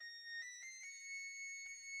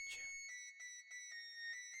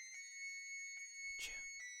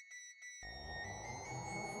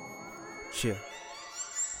Chill.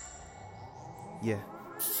 Yeah.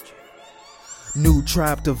 New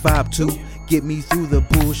tribe to vibe to, get me through the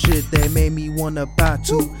bullshit that made me wanna buy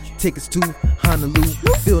two tickets to Honolulu.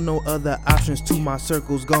 Feel no other options to my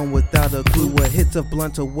circles gone without a clue. A hit of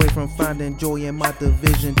blunt away from finding joy in my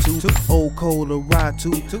division two. Old cold to ride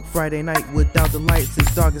to. Friday night without the lights,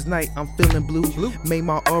 it's dark as night. I'm feeling blue. Make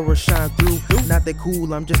my aura shine through. Not that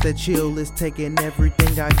cool, I'm just that chill. It's taking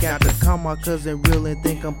everything I got to call my cousin real and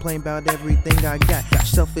then complain about everything I got.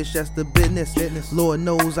 Selfish, that's the business. Lord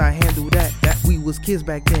knows I handle that. We was kids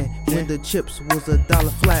back then when the chips was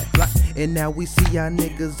 $1 flat. And now we see y'all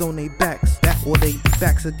niggas on they backs, or they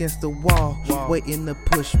backs against the wall, waiting to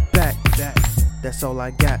push back. That's all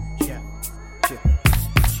I got.